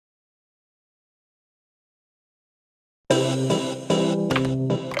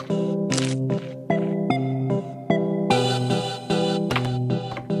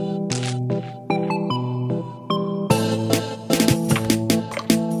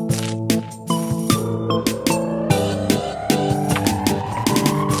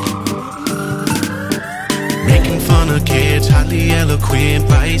Kids, highly eloquent,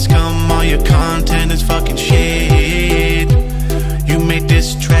 RiceGum, all your content is fucking shit. You made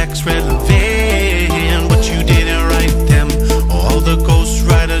diss tracks relevant, but you didn't write them. All the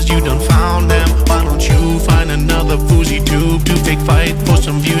ghostwriters, you done found them. Why don't you find another Foozy tube to fake fight for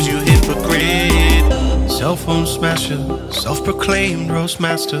some views, you hypocrite? Cell phone smasher, self-proclaimed roast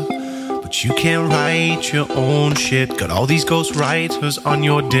master, but you can't write your own shit. Got all these ghost writers on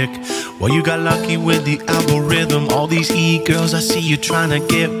your dick. Well, you got lucky with the algorithm. All these e-girls, I see you trying to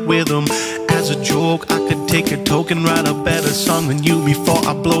get with them. As a joke, I could take a token, write a better song than you before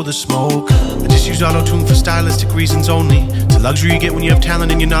I blow the smoke. I just use auto-tune for stylistic reasons only. It's a luxury you get when you have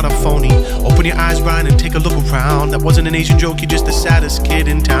talent and you're not a phony. Open your eyes, Brian, and take a look around. That wasn't an Asian joke, you're just the saddest kid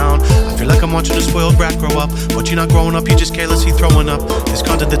in town. I feel like I'm watching a spoiled brat grow up, but you're not growing up, you're just carelessly throwing up. There's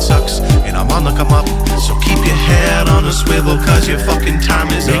content that sucks, and I'm on the come up. So keep your head on a swivel, cause your fucking time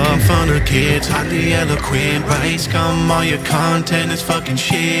is up. Making fun of kids, highly eloquent, RiceGum, all your content is fucking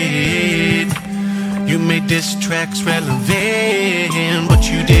shit. You made diss tracks relevant, but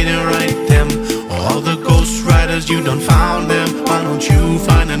you didn't write them. All the ghostwriters, you done found them. Why don't you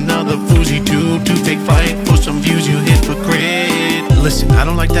find another Foozy tube to fake fight for some views, you hypocrite? Listen, I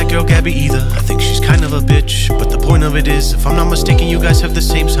don't like that girl Gabby either. I think she's kind of a bitch, but the point of it is, if I'm not mistaken, you guys have the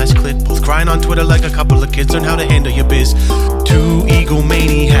same size clit. Both crying on Twitter like a couple of kids. Learn how to handle your biz. Two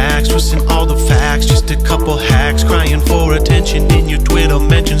egomaniacs, twisting all the facts. Just a couple hacks crying for attention in your Twitter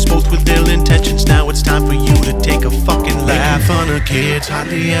mentions, both with ill intentions. Now it's time for you to take a fucking laugh. Making fun of kids,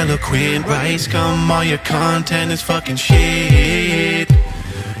 highly eloquent, RiceGum, all your content is fucking shit.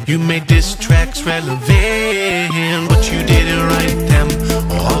 You made diss tracks relevant, but you didn't write them.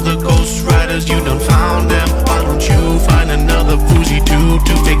 All the ghostwriters, you done found them. Why don't you find another Foozy tube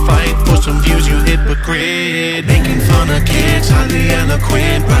to fake fight for some views, you hypocrite? Making fun of kids, highly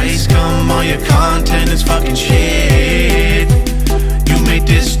eloquent, RiceGum, all your content is fucking shit. You made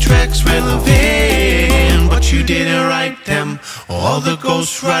diss tracks relevant, but you didn't write them. All the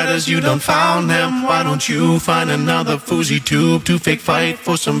ghostwriters, you done found them. Why don't you find another Foozy tube to fake fight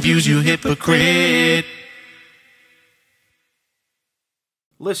for some views, you hypocrite?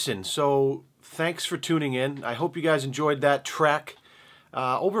 Listen, so thanks for tuning in. I hope you guys enjoyed that track.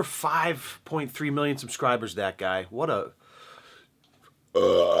 Over 5.3 million subscribers, that guy. What a...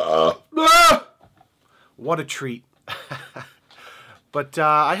 what a treat. But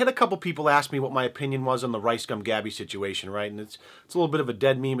I had a couple people ask me what my opinion was on the RiceGum Gabby situation, right? And it's a little bit of a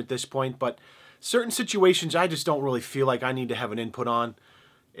dead meme at this point, but certain situations I just don't really feel like I need to have an input on.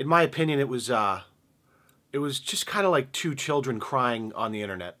 In my opinion, it was just kind of like two children crying on the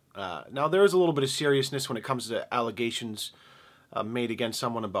internet. Now, there is a little bit of seriousness when it comes to allegations made against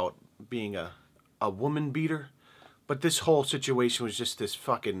someone about being a woman beater, but this whole situation was just this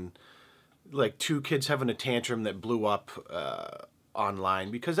fucking, like, two kids having a tantrum that blew up online,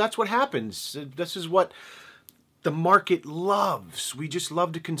 because that's what happens. This is what the market loves. We just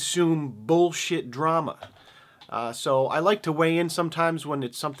love to consume bullshit drama. So I like to weigh in sometimes when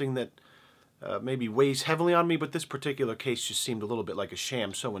it's something that maybe weighs heavily on me, but this particular case just seemed a little bit like a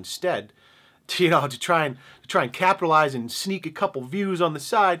sham. So instead, to try and capitalize and sneak a couple views on the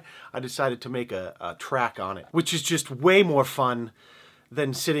side, I decided to make a track on it, which is just way more fun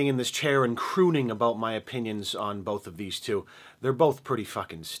than sitting in this chair and crooning about my opinions on both of these two. They're both pretty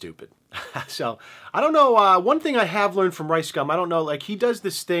fucking stupid. So, I don't know, one thing I have learned from RiceGum, I don't know, like, he does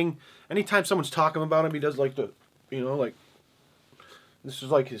this thing, anytime someone's talking about him, he does like the, you know, like, this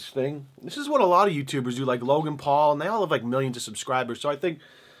is like his thing. This is what a lot of YouTubers do, like Logan Paul, and they all have like millions of subscribers. So I think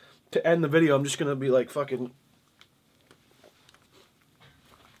to end the video, I'm just gonna be like fucking...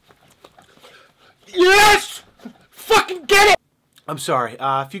 Yes! Fucking get it! I'm sorry.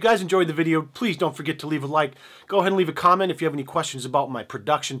 If you guys enjoyed the video, please don't forget to leave a like. Go ahead and leave a comment if you have any questions about my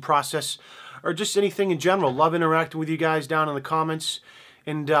production process or just anything in general. Love interacting with you guys down in the comments.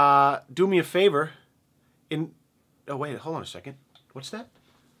 And do me a favor. Oh, wait, hold on a second. What's that?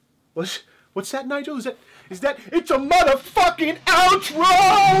 What's that, Nigel? Is that... It's a motherfucking outro,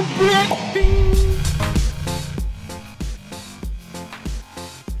 bitch!